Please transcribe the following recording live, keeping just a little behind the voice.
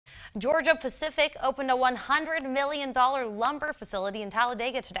Georgia Pacific opened a $100 million lumber facility in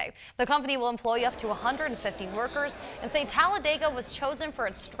Talladega today. The company will employ up to 150 workers and say Talladega was chosen for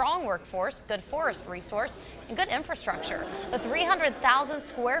its strong workforce, good forest resource, and good infrastructure. The 300,000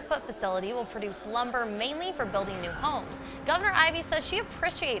 square foot facility will produce lumber mainly for building new homes. Governor Ivey says she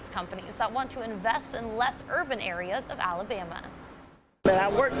appreciates companies that want to invest in less urban areas of Alabama.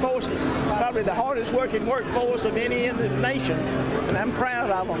 Our workforce is probably the hardest working workforce of any in the nation, and I'm proud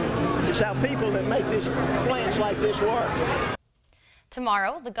of them. It's our people that make these plants like this work.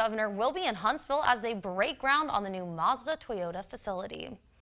 Tomorrow, the governor will be in Huntsville as they break ground on the new Mazda Toyota facility.